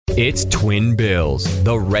It's Twin Bills,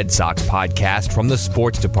 the Red Sox podcast from the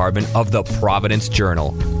sports department of the Providence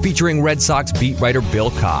Journal, featuring Red Sox beat writer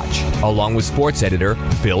Bill Koch, along with sports editor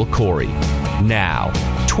Bill Koch. Now,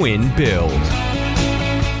 Twin Bills.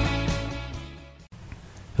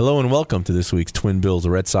 Hello and welcome to this week's Twin Bills, the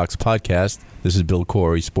Red Sox podcast. This is Bill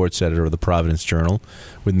Koch, sports editor of the Providence Journal.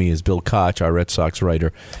 With me is Bill Koch, our Red Sox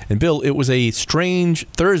writer. And Bill, it was a strange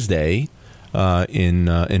Thursday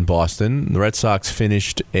in Boston. The Red Sox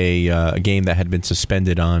finished a game that had been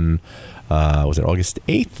suspended on, was it August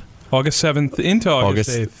 8th? August 7th into August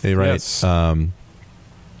 8th. Right. Yes.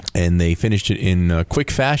 And they finished it in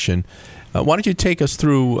quick fashion. Why don't you take us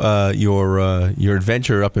through your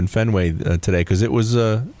adventure up in Fenway today? Because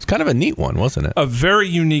it's kind of a neat one, wasn't it? A very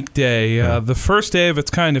unique day. The first day of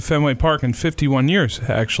its kind at Fenway Park in 51 years,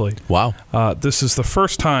 actually. Wow. This is the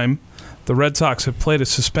first time the Red Sox have played a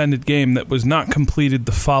suspended game that was not completed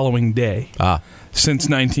the following day since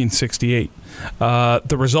 1968.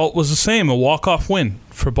 The result was the same, a walk-off win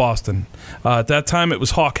for Boston. At that time, it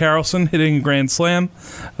was Hawk Harrelson hitting a grand slam.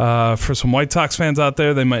 For some White Sox fans out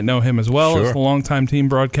there, they might know him as well as the longtime team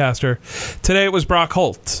broadcaster. Today, it was Brock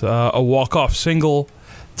Holt, a walk-off single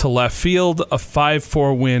to left field, a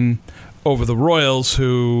 5-4 win over the Royals,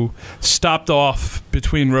 who stopped off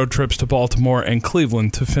between road trips to Baltimore and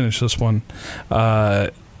Cleveland to finish this one.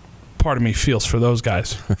 Part of me feels for those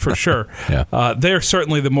guys, for sure. Yeah. They're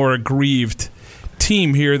certainly the more aggrieved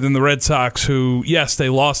team here than the Red Sox, who, yes, they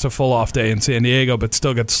lost a full off day in San Diego, but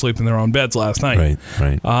still got to sleep in their own beds last night.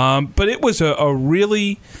 Right. But it was a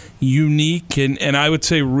really unique and I would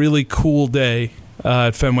say really cool day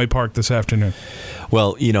at Fenway Park this afternoon.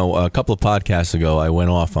 Well, a couple of podcasts ago, I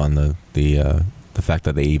went off on the fact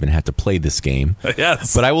that they even had to play this game.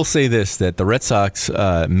 Yes. But I will say this, that the Red Sox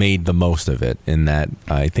made the most of it, in that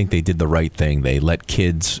I think they did the right thing. They let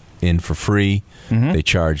kids in for free. Mm-hmm. They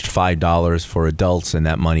charged $5 for adults, and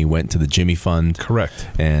that money went to the Jimmy Fund. Correct.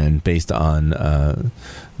 And based on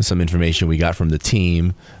some information we got from the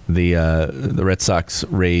team, the Red Sox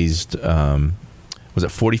raised... was it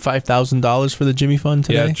 $45,000 for the Jimmy Fund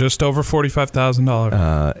today? Yeah, just over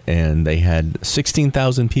 $45,000. And they had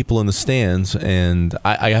 16,000 people in the stands, and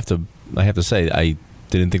I have to say I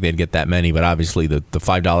didn't think they'd get that many, but obviously the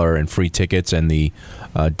 $5 and free tickets and the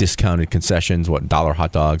discounted concessions, $1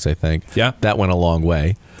 hot dogs, I think. Yeah, that went a long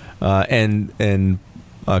way. And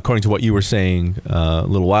according to what you were saying a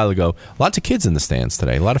little while ago, lots of kids in the stands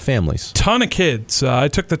today, a lot of families. Ton of kids. I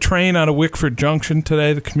took the train out of Wickford Junction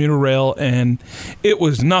today, the commuter rail, and it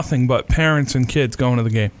was nothing but parents and kids going to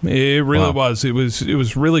the game. It really was. It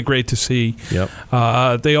was really great to see.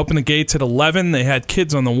 Yep. They opened the gates at 11. They had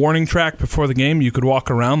kids on the warning track before the game. You could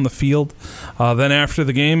walk around the field. Then after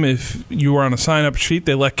the game, if you were on a sign-up sheet,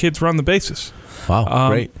 they let kids run the bases. Wow,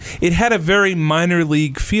 great. It had a very minor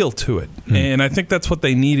league feel to it, and I think that's what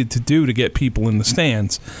they needed to do to get people in the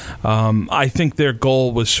stands. I think their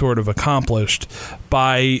goal was sort of accomplished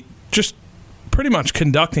by just pretty much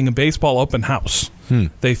conducting a baseball open house.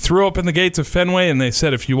 They threw open the gates of Fenway, and they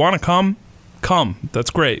said, if you want to come.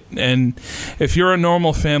 That's great. And if you're a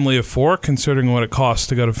normal family of four, considering what it costs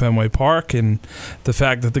to go to Fenway Park and the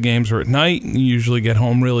fact that the games are at night, and you usually get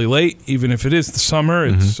home really late, even if it is the summer,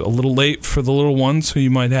 it's a little late for the little ones who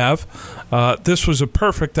you might have. This was a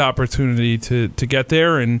perfect opportunity to get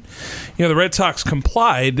there. And, the Red Sox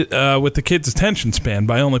complied with the kids' attention span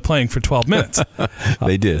by only playing for 12 minutes.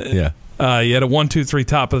 They did, yeah. You had a 1-2-3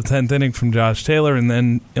 top of the 10th inning from Josh Taylor, and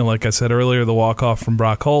then, like I said earlier, the walk-off from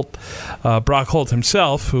Brock Holt. Brock Holt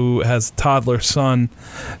himself, who has a toddler son,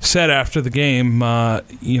 said after the game,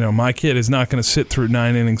 my kid is not going to sit through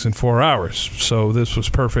 9 innings in 4 hours. So this was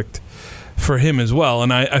perfect for him as well.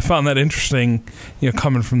 And I found that interesting,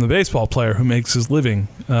 coming from the baseball player who makes his living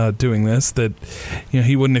doing this, that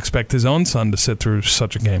he wouldn't expect his own son to sit through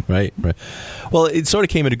such a game. Right. Well, it sort of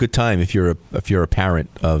came at a good time if you're a parent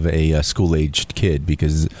of a school-aged kid,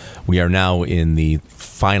 because we are now in the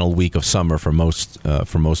final week of summer for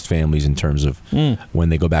most families in terms of when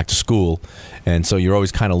they go back to school, and so you're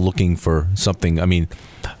always kind of looking for something. I mean,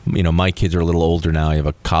 my kids are a little older now. I have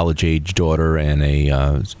a college-age daughter and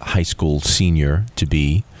a high school senior to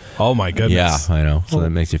be. Oh my goodness! Yeah, I know. So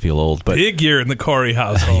that makes you feel old. But big year in the Corey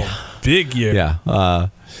household. Big year. Yeah.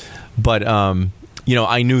 But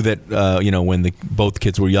I knew that when both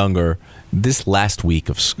kids were younger, this last week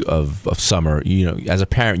of summer, as a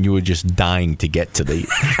parent, you were just dying to get to the,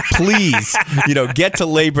 please, get to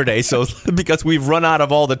Labor Day, so because we've run out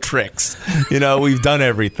of all the tricks. We've done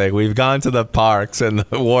everything. We've gone to the parks and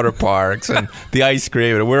the water parks and the ice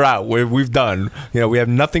cream, and we're out. We've done. We have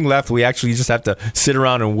nothing left. We actually just have to sit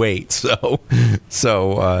around and wait. So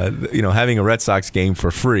having a Red Sox game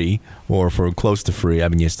for free or for close to free, I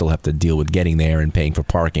mean, you still have to deal with getting there and paying for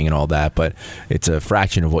parking and all that, but it's a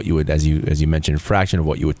fraction of what you would, as you mentioned, a fraction of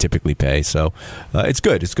what you would typically pay. So it's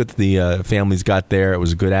good. It's good that the families got there. It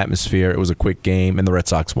was a good atmosphere. It was a quick game, and the Red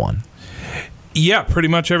Sox won. Yeah, pretty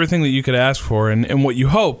much everything that you could ask for. And what you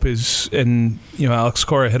hope is, and Alex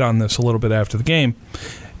Cora hit on this a little bit after the game,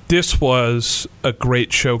 this was a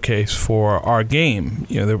great showcase for our game.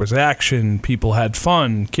 There was action, people had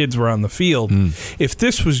fun, kids were on the field. If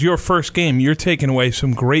this was your first game, you're taking away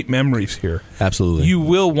some great memories here. Absolutely. You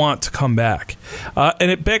will want to come back.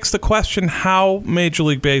 And it begs the question how Major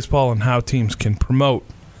League Baseball and how teams can promote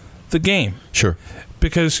the game. Sure.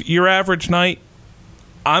 Because your average night,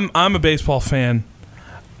 I'm a baseball fan.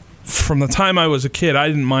 From the time I was a kid, I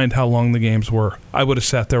didn't mind how long the games were. I would have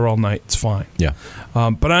sat there all night. It's fine. Yeah.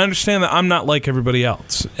 But I understand that I'm not like everybody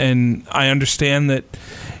else. And I understand that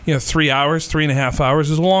 3 hours, 3.5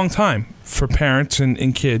 hours is a long time for parents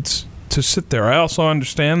and kids to sit there. I also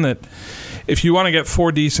understand that if you want to get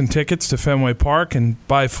 4 decent tickets to Fenway Park and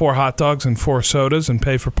buy 4 hot dogs and 4 sodas and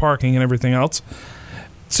pay for parking and everything else,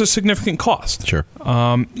 it's a significant cost. Sure.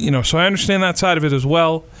 So I understand that side of it as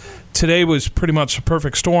well. Today was pretty much a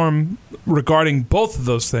perfect storm regarding both of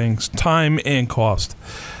those things, time and cost.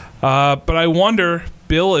 But I wonder,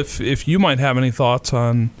 Bill, if you might have any thoughts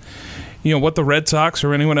on what the Red Sox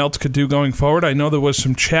or anyone else could do going forward. I know there was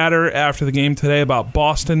some chatter after the game today about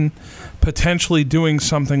Boston potentially doing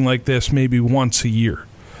something like this maybe once a year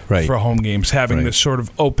for home games, having this sort of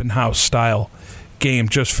open house style game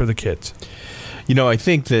just for the kids. I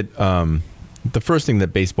think that the first thing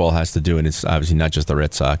that baseball has to do, and it's obviously not just the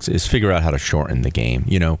Red Sox, is figure out how to shorten the game.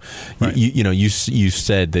 You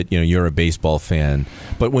said that you're a baseball fan,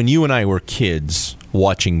 but when you and I were kids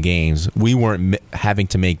watching games, we weren't having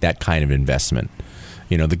to make that kind of investment.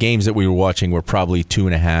 The games that we were watching were probably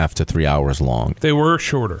 2.5 to 3 hours long. They were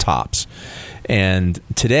shorter. Tops. And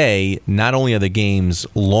today, not only are the games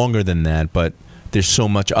longer than that, but there's so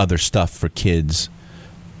much other stuff for kids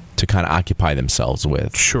to kind of occupy themselves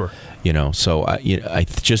with. Sure. So I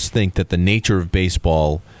just think that the nature of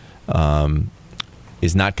baseball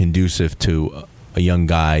is not conducive to a young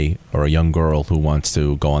guy or a young girl who wants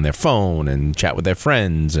to go on their phone and chat with their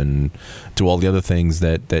friends and do all the other things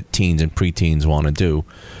that teens and preteens want to do.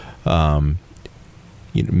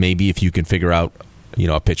 Maybe if you can figure out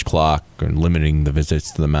a pitch clock and limiting the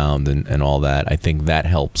visits to the mound and all that, I think that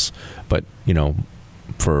helps. But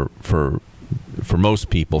for most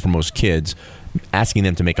people, for most kids, asking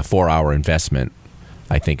them to make a 4-hour investment,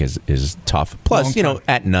 I think is tough. Plus,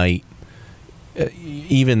 at night,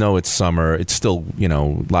 even though it's summer, it's still, a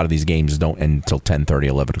lot of these games don't end until 10:30,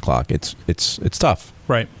 11 o'clock. It's tough.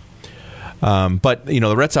 Right. But,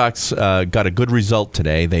 the Red Sox got a good result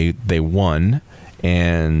today. They won.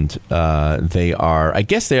 And they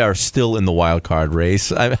are still in the wild card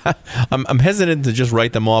race. I'm hesitant to just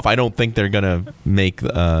write them off. I don't think they're going to make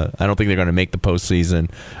the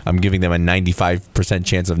postseason. I'm giving them a 95%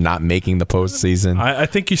 chance of not making the postseason. I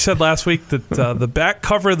think you said last week that the back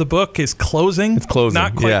cover of the book is closing. It's closing.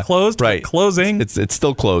 Not quite closed, right? But closing. It's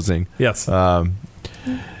still closing. Yes.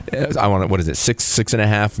 I want what is it,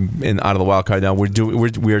 6.5 out of the wild card now.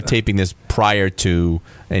 We're taping this prior to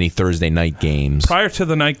any Thursday night games. Prior to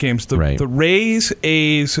the night games, the Rays,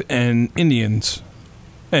 A's, and Indians,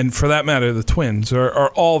 and for that matter, the Twins are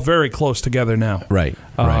all very close together now. Right.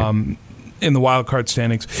 In the wild card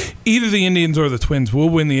standings, either the Indians or the Twins will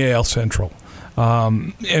win the AL Central,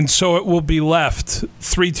 and so it will be left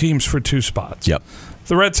 3 teams for 2 spots. Yep.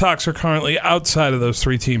 The Red Sox are currently outside of those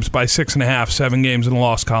 3 teams by 6.5, 7 games in the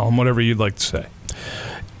loss column, whatever you'd like to say.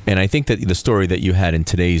 And I think that the story that you had in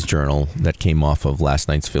today's journal that came off of last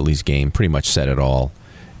night's Phillies game pretty much said it all.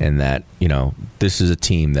 And that, this is a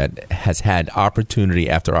team that has had opportunity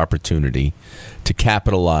after opportunity to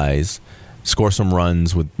capitalize, score some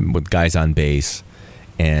runs with guys on base,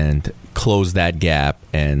 and close that gap.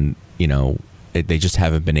 And, they just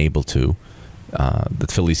haven't been able to. The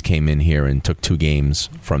Phillies came in here and took 2 games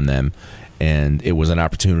from them, and it was an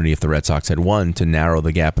opportunity, if the Red Sox had won, to narrow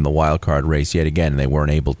the gap in the wild card race yet again, and they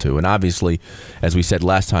weren't able to. And obviously, as we said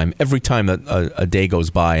last time, every time a day goes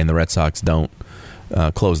by and the Red Sox don't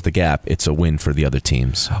close the gap, it's a win for the other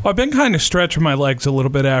teams. I've been kind of stretching my legs a little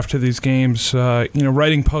bit after these games,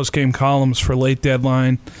 writing post-game columns for Late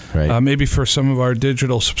Deadline, maybe for some of our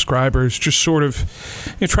digital subscribers, just sort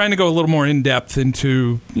of trying to go a little more in-depth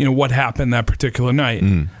into what happened that particular night.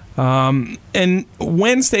 And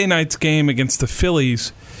Wednesday night's game against the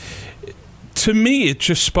Phillies, to me, it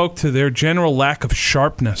just spoke to their general lack of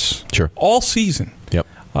sharpness all season. Yep.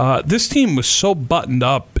 This team was so buttoned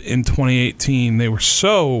up in 2018. They were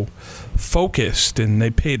so focused, and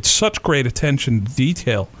they paid such great attention to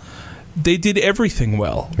detail. They did everything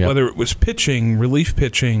well, whether it was pitching, relief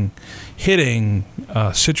pitching, hitting,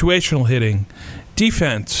 situational hitting,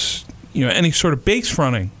 defense, any sort of base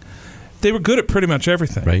running. They were good at pretty much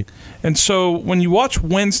everything. Right. And so when you watch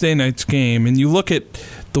Wednesday night's game and you look at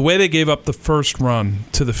the way they gave up the first run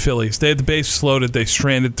to the Phillies, they had the bases loaded, they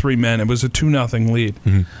stranded 3 men. It was a 2-0 lead.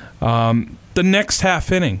 Mm-hmm. The next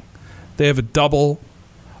half inning, they have a double,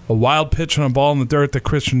 a wild pitch on a ball in the dirt that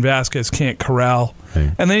Christian Vasquez can't corral.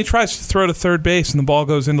 Right. And then he tries to throw to third base, and the ball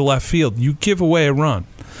goes into left field. You give away a run.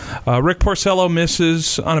 Rick Porcello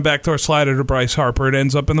misses on a backdoor slider to Bryce Harper. It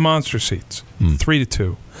ends up in the monster seats,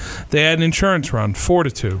 3-2. They had an insurance run,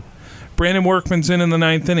 4-2. Brandon Workman's in the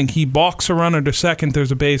ninth inning. He balks a runner to second.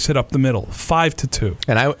 There's a base hit up the middle, 5-2.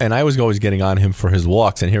 And I was always getting on him for his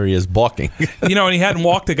walks, and here he is balking. And he hadn't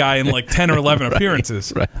walked a guy in like 10 or 11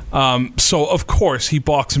 appearances. Right. So, of course, he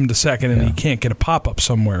balks him to second, and he can't get a pop-up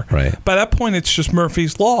somewhere. Right. By that point, it's just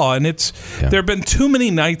Murphy's Law, and there have been too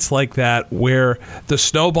many nights like that where the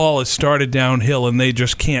snowball has started downhill, and they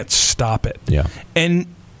just can't stop it. Yeah. And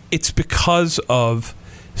it's because of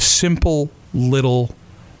simple little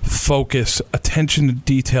focus, attention to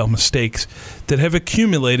detail mistakes that have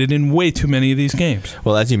accumulated in way too many of these games.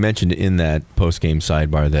 Well, as you mentioned in that post-game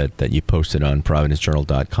sidebar that you posted on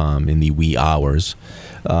ProvidenceJournal.com in the wee hours.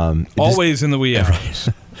 Always in the wee hours.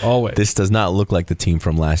 Right. Always. This does not look like the team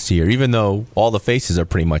from last year, even though all the faces are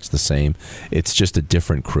pretty much the same. It's just a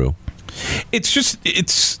different crew.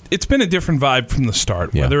 It's been a different vibe from the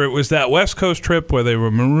start. Whether it was that West Coast trip where they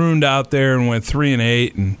were marooned out there and went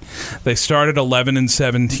 3-8, and they started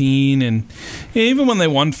 11-17, and even when they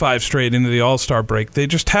won 5 straight into the All-Star break, they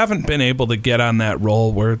just haven't been able to get on that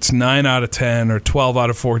roll where it's 9 out of 10 or 12 out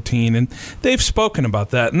of 14, and they've spoken about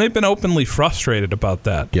that, and they've been openly frustrated about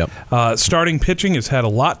that. Yep. Starting pitching has had a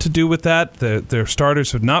lot to do with that. Their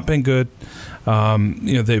starters have not been good.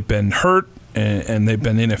 They've been hurt. And they've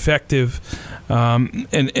been ineffective. And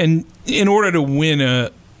in order to win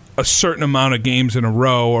a certain amount of games in a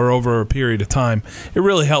row or over a period of time, it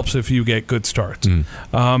really helps if you get good starts.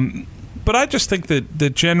 But I just think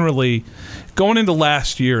that generally, going into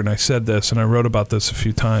last year, and I said this and I wrote about this a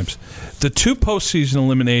few times, the 2 postseason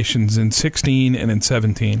eliminations in 16 and in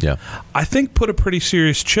 17, I think put a pretty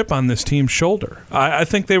serious chip on this team's shoulder. I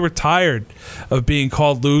think they were tired of being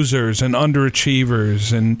called losers and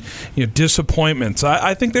underachievers and disappointments.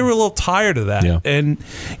 I think they were a little tired of that. Yeah. And,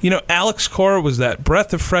 Alex Cora was that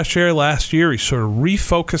breath of fresh air last year. He sort of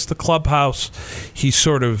refocused the clubhouse. He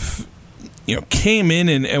sort of came in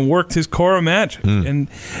and worked his Cora magic. And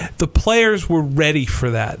the players were ready for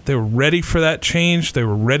that. They were ready for that change. They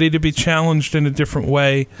were ready to be challenged in a different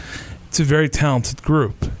way. It's a very talented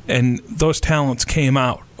group. And those talents came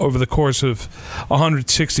out over the course of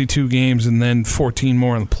 162 games and then 14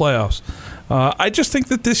 more in the playoffs. I just think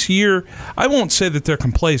that this year, I won't say that they're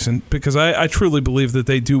complacent because I truly believe that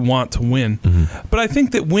they do want to win. But I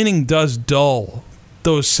think that winning does dull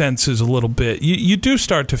those senses a little bit. You do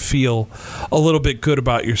start to feel a little bit good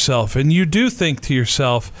about yourself, and you do think to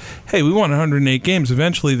yourself, hey, we won 108 games.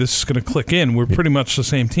 Eventually this is going to click in. We're pretty much the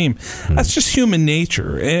same team. That's just human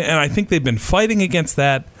nature, and I think they've been fighting against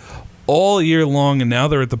that all year long, and now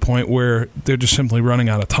they're at the point where they're just simply running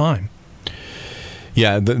out of time.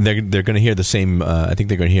 Yeah, they're going to hear the same. I think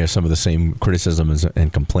they're going to hear some of the same criticisms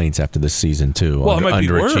and complaints after this season too. Well, it might be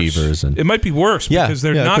worse. It might be worse because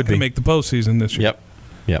they're not going to make the postseason this year. Yep.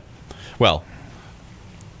 Well,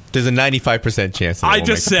 there's a 95% chance. I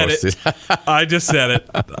just said it. I just said it.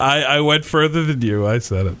 I went further than you. I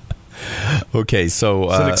said it. Okay, so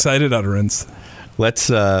it's an excited utterance. Let's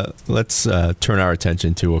turn our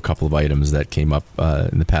attention to a couple of items that came up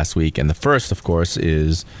in the past week, and the first, of course,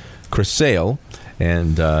 is Chris Sale.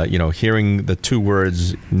 And, hearing the 2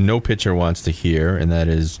 words no pitcher wants to hear, and that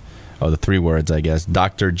is, the 3 words, I guess,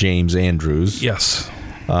 Dr. James Andrews. Yes.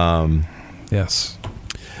 Yes.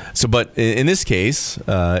 So, but in this case,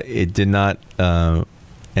 it did not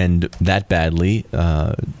end that badly.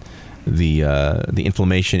 The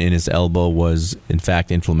inflammation in his elbow was, in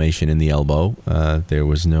fact, inflammation in the elbow. There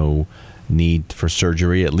was no need for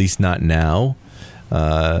surgery, at least not now.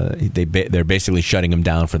 They're basically shutting him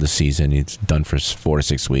down for the season. It's done for 4 to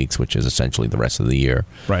 6 weeks, which is essentially the rest of the year.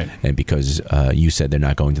 Right. And because you said they're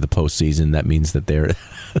not going to the postseason, that means that they're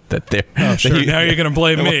Oh, sure. Now you're going to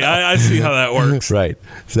blame me. I see how that works. Right.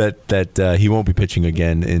 So that he won't be pitching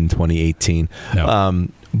again in 2018. No.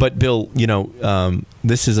 But Bill,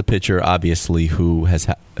 this is a pitcher obviously who has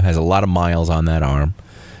a lot of miles on that arm.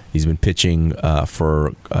 He's been pitching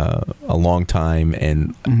for a long time,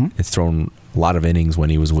 and has thrown a lot of innings when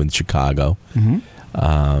he was with Chicago.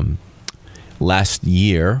 Last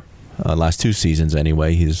year, last 2 seasons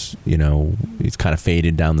anyway, he's kind of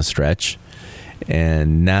faded down the stretch,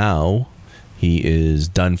 and now he is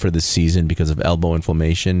done for the season because of elbow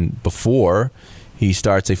inflammation before he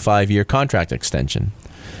starts a 5-year contract extension.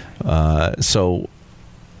 So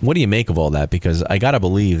what do you make of all that? Because I got to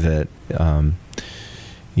believe that,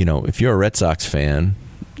 if you're a Red Sox fan,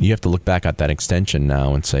 you have to look back at that extension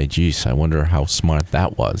now and say, geez, I wonder how smart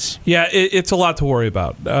that was. Yeah, it's a lot to worry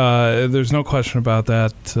about. There's no question about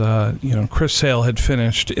that. Chris Sale had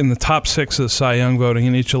finished in the top 6 of the Cy Young voting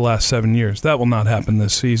in each of the last 7 years. That will not happen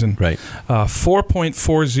this season. Right.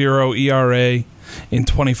 4.40 ERA in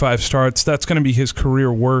 25 starts. That's going to be his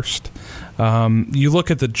career worst. You look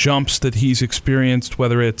at the jumps that he's experienced,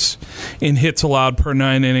 whether it's in hits allowed per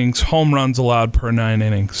 9 innings, home runs allowed per 9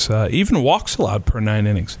 innings, even walks allowed per 9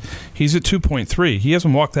 innings. He's at 2.3. He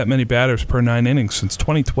hasn't walked that many batters per 9 innings since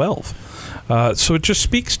 2012. So it just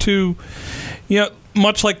speaks to,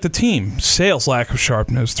 much like the team, Sale's lack of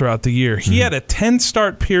sharpness throughout the year. He had a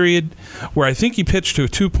 10-start period where I think he pitched to a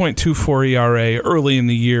 2.24 ERA early in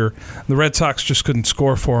the year. The Red Sox just couldn't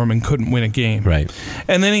score for him and couldn't win a game. Right.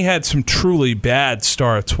 And then he had some truly bad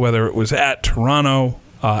starts, whether it was at Toronto,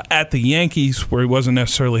 at the Yankees, where he wasn't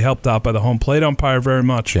necessarily helped out by the home plate umpire very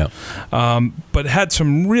much, but had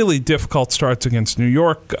some really difficult starts against New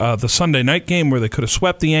York. The Sunday night game where they could have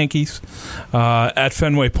swept the Yankees at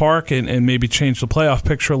Fenway Park and maybe changed the playoff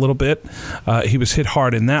picture a little bit. He was hit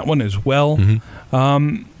hard in that one as well.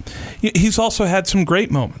 He's also had some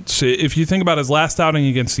great moments. If you think about his last outing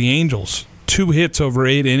against the Angels, 2 hits over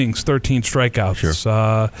 8 innings, 13 strikeouts. Sure.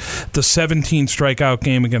 The 17 strikeout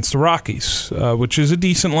game against the Rockies, which is a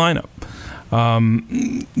decent lineup.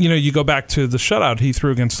 You go back to the shutout he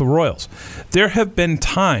threw against the Royals. There have been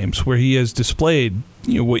times where he has displayed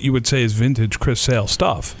what you would say is vintage Chris Sale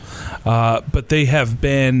stuff, but they have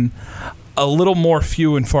been a little more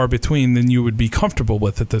few and far between than you would be comfortable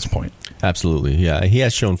with at this point. Absolutely, yeah. He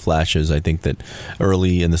has shown flashes. I think that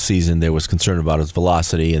early in the season there was concern about his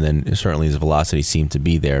velocity, and then certainly his velocity seemed to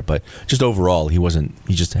be there. But just overall, he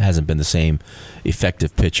just hasn't been the same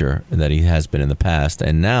effective pitcher that he has been in the past.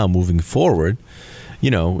 And now moving forward,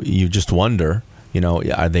 you just wonder,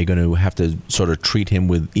 are they going to have to sort of treat him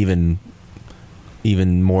with even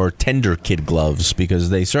more tender kid gloves,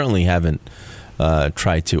 because they certainly haven't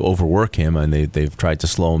tried to overwork him, and they've tried to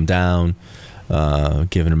slow him down,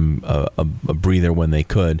 giving him a breather when they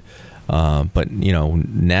could. But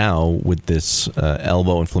now with this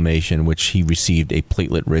elbow inflammation, which he received a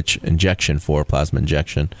platelet-rich injection for, plasma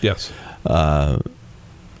injection. Yes.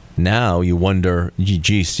 Now you wonder,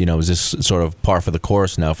 geez, is this sort of par for the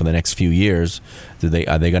course now for the next few years? Are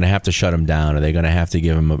they going to have to shut him down? Are they going to have to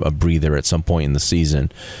give him a breather at some point in the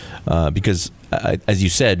season? Because, as you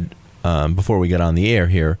said before we get on the air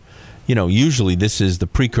here, usually this is the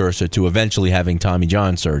precursor to eventually having Tommy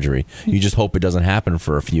John surgery. You just hope it doesn't happen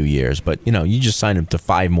for a few years. But, you just sign him to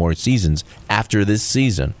 5 more seasons after this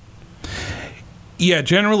season. Yeah,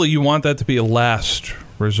 generally you want that to be a last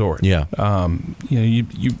resort. Yeah.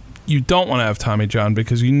 You don't want to have Tommy John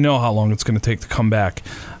because you know how long it's going to take to come back.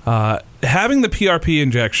 Having the PRP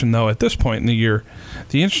injection, though, at this point in the year,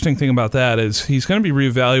 the interesting thing about that is he's going to be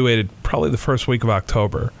reevaluated probably the first week of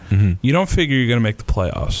October. You don't figure you're going to make the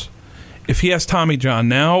playoffs. If he has Tommy John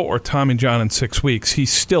now or Tommy John in 6 weeks,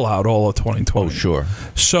 he's still out all of 2020. Oh, sure.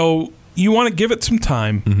 So you want to give it some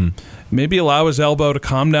time, maybe allow his elbow to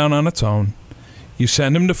calm down on its own. You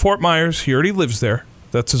send him to Fort Myers. He already lives there.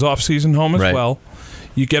 That's his off-season home as well.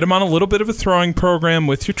 You get him on a little bit of a throwing program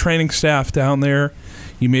with your training staff down there.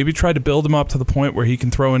 You maybe try to build him up to the point where he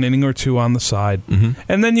can throw an inning or 2 on the side.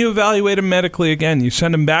 And then you evaluate him medically again. You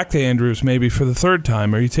send him back to Andrews maybe for the 3rd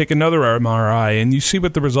time, or you take another MRI, and you see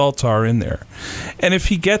what the results are in there. And if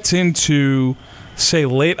he gets into, say,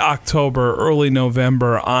 late October, early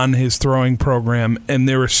November on his throwing program, and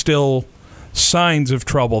there are still signs of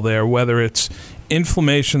trouble there, whether it's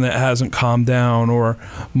inflammation that hasn't calmed down or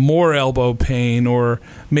more elbow pain or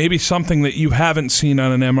maybe something that you haven't seen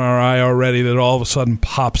on an MRI already that all of a sudden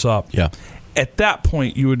pops up. Yeah. At that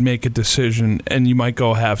point, you would make a decision and you might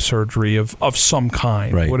go have surgery of some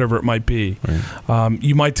kind, whatever it might be.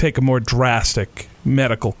 You might take a more drastic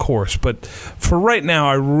medical course. But for right now,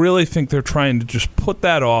 I really think they're trying to just put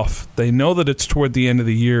that off. They know that it's toward the end of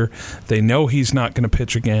the year. They know he's not going to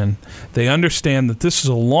pitch again. They understand that this is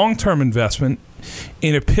a long-term investment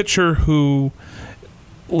in a pitcher who,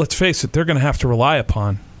 let's face it, they're going to have to rely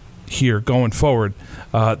upon here going forward.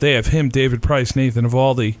 They have him, David Price, Nathan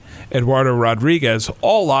Eovaldi, Eduardo Rodriguez,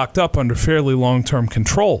 all locked up under fairly long-term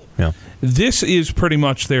control. Yeah. This is pretty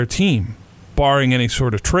much their team, barring any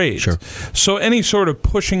sort of trade. Sure. So any sort of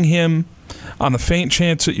pushing him on the faint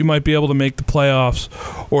chance that you might be able to make the playoffs,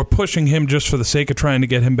 or pushing him just for the sake of trying to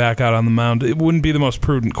get him back out on the mound, it wouldn't be the most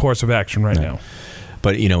prudent course of action right now.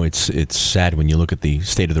 But, it's sad when you look at the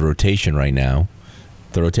state of the rotation right now.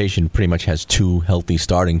 The rotation pretty much has 2 healthy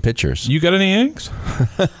starting pitchers. You got any innings?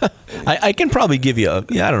 I can probably give you,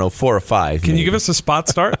 4 or 5. Can you give us a spot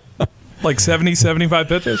start? Like 70, 75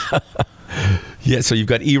 pitches? Yeah, so you've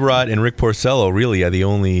got Erod and Rick Porcello really are the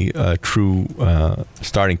only true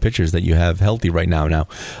starting pitchers that you have healthy right now. Now,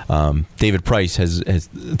 David Price has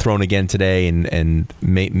thrown again today and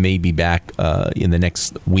may be back in the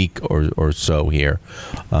next week or so here.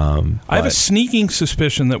 I have a sneaking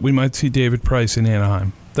suspicion that we might see David Price in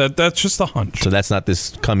Anaheim. That's just a hunch. So that's not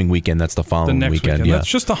this coming weekend, that's the following weekend. Yeah. That's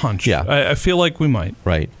just a hunch. Yeah. I feel like we might.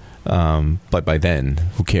 Right. But by then,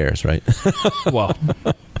 who cares, right? Well,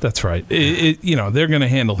 that's right. They're going to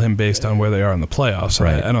handle him based on where they are in the playoffs.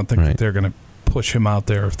 Right. I don't think that they're going to push him out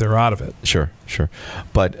there if they're out of it. Sure.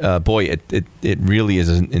 But, boy, it really is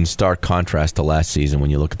in stark contrast to last season when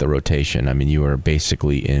you look at the rotation. I mean, you are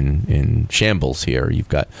basically in shambles here. You've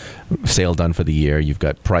got Sale done for the year. You've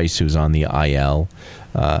got Price, who's on the IL.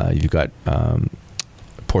 You've got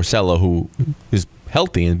Porcello, who is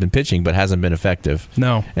healthy and been pitching but hasn't been effective.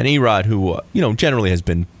 No. And Erod, who generally has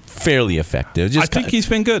been fairly effective. I think he's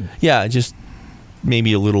been good. Yeah, just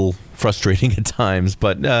maybe a little frustrating at times,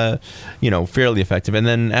 but fairly effective. And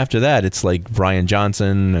then after that, it's like Brian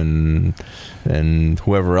Johnson and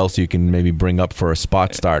whoever else you can maybe bring up for a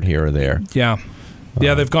spot start here or there. Yeah.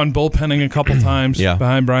 Yeah, they've gone bullpenning a couple times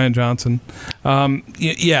behind Brian Johnson.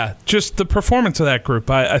 Just the performance of that group.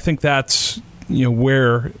 I think that's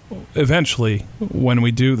where eventually, when we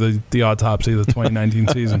do the autopsy of the 2019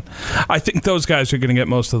 season, I think those guys are going to get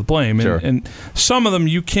most of the blame. And some of them,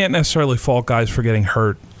 you can't necessarily fault guys for getting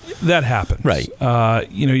hurt. That happens. Right.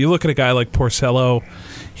 You look at a guy like Porcello,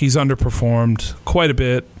 he's underperformed quite a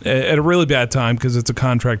bit at a really bad time because it's a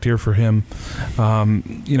contract year for him.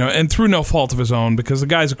 And through no fault of his own, because the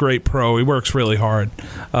guy's a great pro. He works really hard.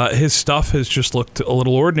 His stuff has just looked a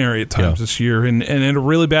little ordinary at times this year, and at a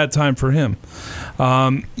really bad time for him.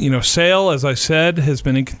 Sale, as I said, has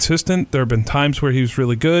been inconsistent. There have been times where he was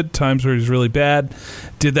really good, times where he was really bad.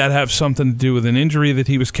 Did that have something to do with an injury that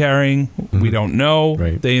he was carrying? Mm-hmm. We don't know.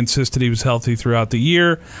 Right. They insisted he was healthy throughout the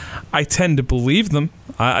year. I tend to believe them.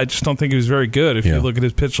 I just don't think he was very good if you look at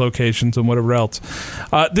his pitch locations and whatever else.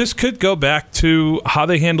 This could go back to how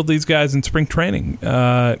they handled these guys in spring training.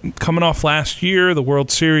 Coming off last year, the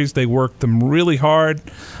World Series, they worked them really hard.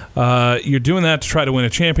 You're doing that to try to win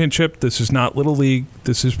a championship. This is not Little League.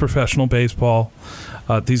 This is professional baseball.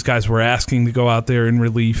 These guys were asking to go out there in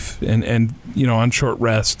relief and on short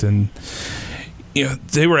rest, and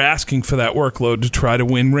they were asking for that workload to try to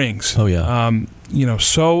win rings. Oh yeah.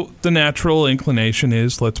 So the natural inclination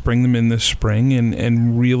is let's bring them in this spring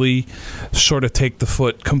and really sort of take the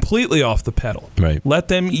foot completely off the pedal. Right. Let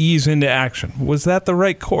them ease into action. Was that the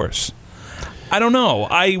right course? I don't know.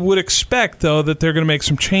 I would expect, though, that they're going to make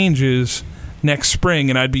some changes next spring,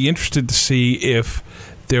 and I'd be interested to see if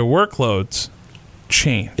their workloads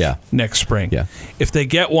change next spring. Yeah. If they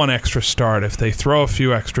get one extra start, if they throw a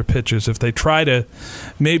few extra pitches, if they try to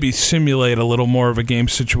maybe simulate a little more of a game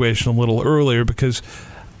situation a little earlier, because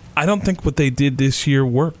I don't think what they did this year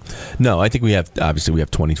worked. No, I think we have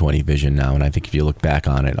 2020 vision now, and I think if you look back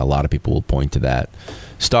on it, a lot of people will point to that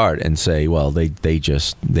start and say, well, they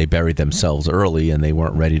buried themselves early and they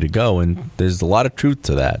weren't ready to go, and there's a lot of truth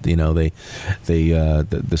to that.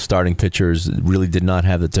 The starting pitchers really did not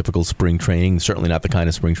have the typical spring training, certainly not the kind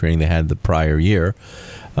of spring training they had the prior year.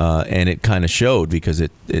 And it kind of showed because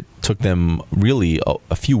it took them really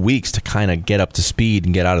a few weeks to kind of get up to speed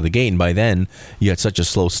and get out of the gate. And by then, you had such a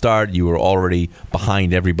slow start. You were already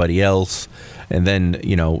behind everybody else. And then,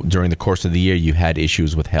 during the course of the year, you had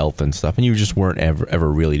issues with health and stuff. And you just weren't ever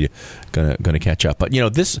really going to catch up. But,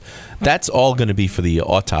 that's all going to be for the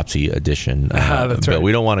autopsy edition. That's Bill. right.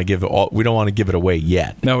 We don't want to give it away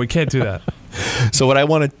yet. No, we can't do that. So what I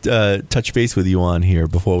want to touch base with you on here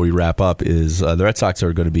before we wrap up is the Red Sox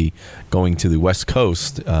are going to be going to the West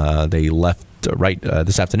Coast. They left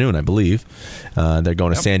this afternoon, I believe. They're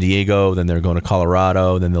going to San Diego, then they're going to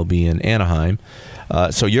Colorado, then they'll be in Anaheim.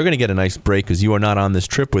 So you're going to get a nice break because you are not on this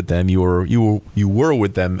trip with them. You were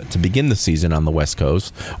with them to begin the season on the West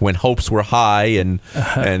Coast when hopes were high and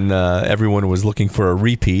everyone was looking for a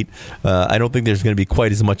repeat. I don't think there's going to be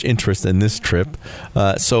quite as much interest in this trip.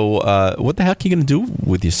 So what the heck are you going to do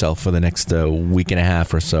with yourself for the next week and a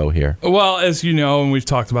half or so here? Well, as you know, and we've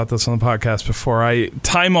talked about this on the podcast before,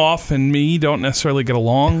 time off and me don't necessarily get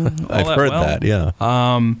along. I've heard that, yeah.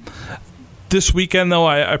 This weekend, though,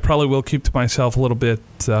 I probably will keep to myself a little bit.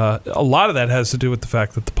 A lot of that has to do with the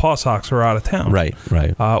fact that the Paw Sox are out of town. Right.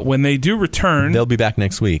 When they do return... They'll be back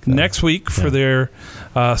next week. Though. Next week for their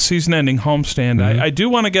season-ending homestand. Mm-hmm. I do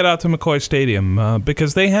want to get out to McCoy Stadium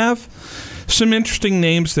because they have some interesting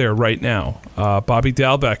names there right now. Bobby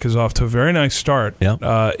Dalbec is off to a very nice start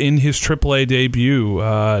in his AAA debut.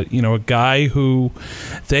 A guy who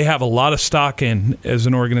they have a lot of stock in as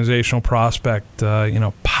an organizational prospect.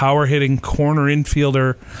 Power-hitting corner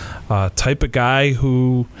infielder type of guy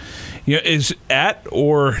who is at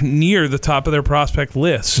or near the top of their prospect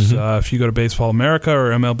list. Mm-hmm. If you go to Baseball America or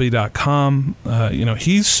MLB.com,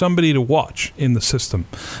 he's somebody to watch in the system.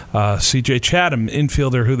 C.J. Chatham,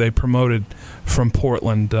 infielder who they promoted from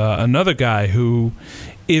Portland, another guy who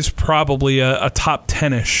is probably a top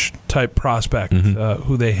 10-ish type prospect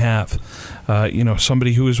who they have.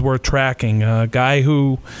 Somebody who is worth tracking, a guy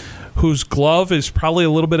whose glove is probably a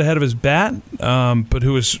little bit ahead of his bat, but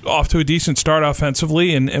who is off to a decent start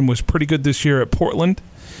offensively and was pretty good this year at Portland,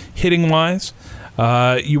 hitting-wise.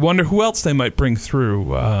 You wonder who else they might bring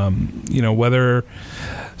through. Whether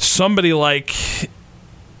somebody like...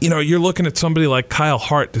 you're looking at somebody like Kyle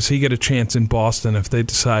Hart. Does he get a chance in Boston if they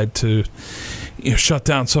decide to shut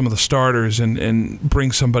down some of the starters and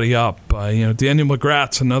bring somebody up? Daniel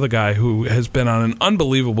McGrath's another guy who has been on an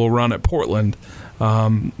unbelievable run at Portland.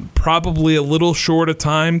 Probably a little short of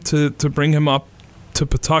time to bring him up to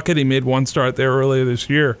Pawtucket. He made one start there earlier this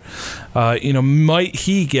year. Might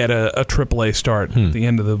he get a AAA start at the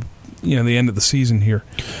end of the season here?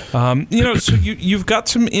 So you've got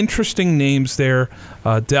some interesting names there.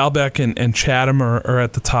 Dalbec and Chatham are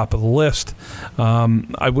at the top of the list.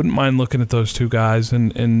 I wouldn't mind looking at those two guys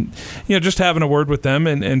and just having a word with them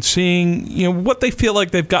and seeing what they feel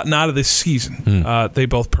like they've gotten out of this season. They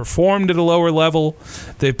both performed at a lower level.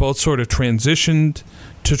 They both sort of transitioned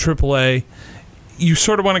to AAA. You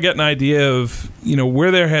sort of want to get an idea of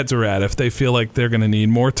where their heads are at, if they feel like they're going to need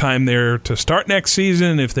more time there to start next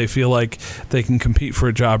season, if they feel like they can compete for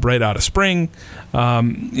a job right out of spring.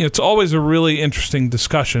 It's always a really interesting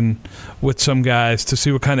discussion with some guys to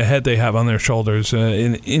see what kind of head they have on their shoulders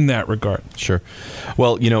in that regard. Sure.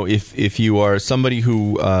 Well, if you are somebody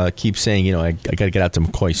who keeps saying, I got to get out to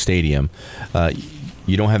McCoy Stadium,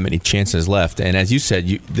 you don't have many chances left. And as you said,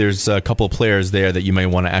 there's a couple of players there that you may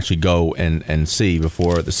want to actually go and see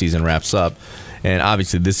before the season wraps up. And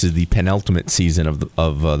obviously, this is the penultimate season of the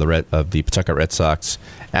Pawtucket Red Sox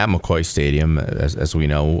at McCoy Stadium. As we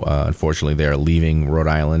know, unfortunately, they're leaving Rhode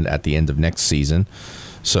Island at the end of next season.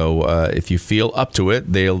 So if you feel up to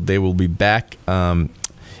it, they will be back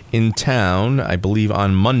in town, I believe,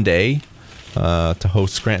 on Monday to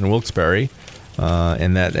host Scranton Wilkes-Barre.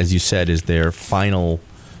 And that, as you said, is their final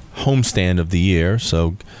homestand of the year.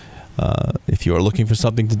 So if you are looking for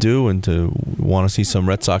something to do and to want to see some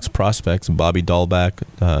Red Sox prospects, Bobby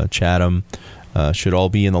Dalbec, Chatham should all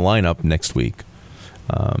be in the lineup next week.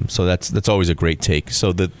 So that's always a great take.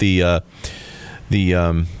 So that the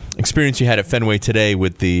experience you had at Fenway today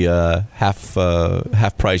with the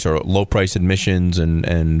half price or low price admissions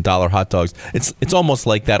and dollar hot dogs, it's almost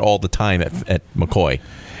like that all the time at McCoy.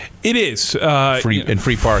 It is free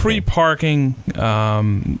parking. Free parking.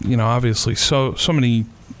 Obviously, so many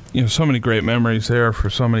great memories there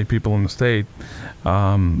for so many people in the state.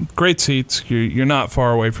 Great seats. You're not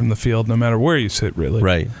far away from the field, no matter where you sit, really.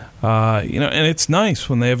 Right. And it's nice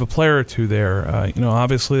when they have a player or two there.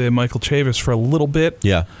 Obviously they had Michael Chavis for a little bit.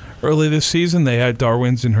 Yeah. Early this season, they had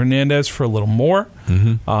Darwin's and Hernandez for a little more.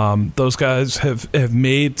 Mm-hmm. Those guys have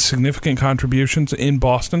made significant contributions in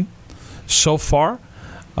Boston so far.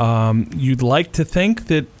 You'd like to think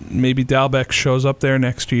that maybe Dalbec shows up there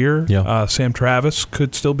next year. Yeah. Sam Travis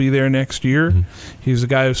could still be there next year. Mm-hmm. He's a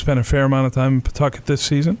guy who spent a fair amount of time in Pawtucket this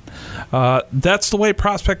season. That's the way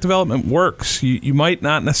prospect development works. You might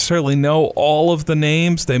not necessarily know all of the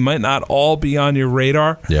names. They might not all be on your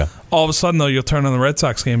radar. Yeah. All of a sudden, though, you'll turn on the Red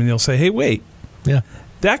Sox game and you'll say, hey, wait. Yeah.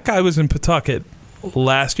 That guy was in Pawtucket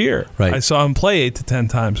last year. Right. I saw him play 8 to 10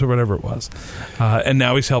 times or whatever it was. And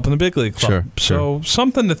now he's helping the big league club. Sure. So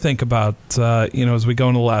something to think about, as we go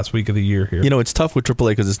into the last week of the year here. It's tough with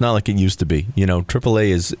AAA because it's not like it used to be.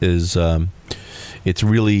 AAA is it's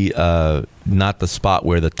really not the spot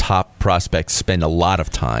where the top prospects spend a lot of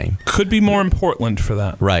time. Could be more in Portland for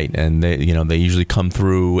that. Right, and they usually come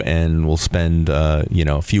through and will spend a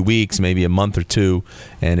few weeks, maybe a month or two,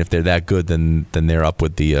 and if they're that good, then they're up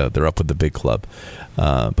with the big club.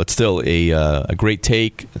 But still a great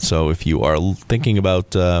take. So if you are thinking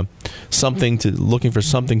about looking for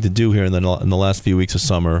something to do here in the last few weeks of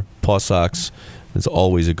summer, Paw Sox is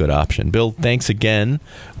always a good option. Bill, thanks again.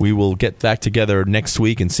 We will get back together next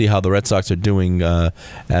week and see how the Red Sox are doing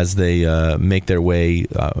as they make their way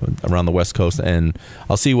around the West Coast, and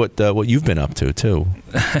I'll see what you've been up to too.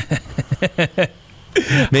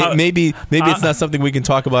 Maybe it's not something we can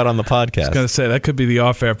talk about on the podcast. I was going to say, that could be the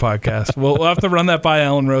off-air podcast. We'll have to run that by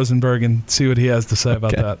Alan Rosenberg and see what he has to say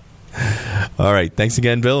about that. All right. Thanks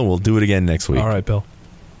again, Bill, and we'll do it again next week. All right, Bill.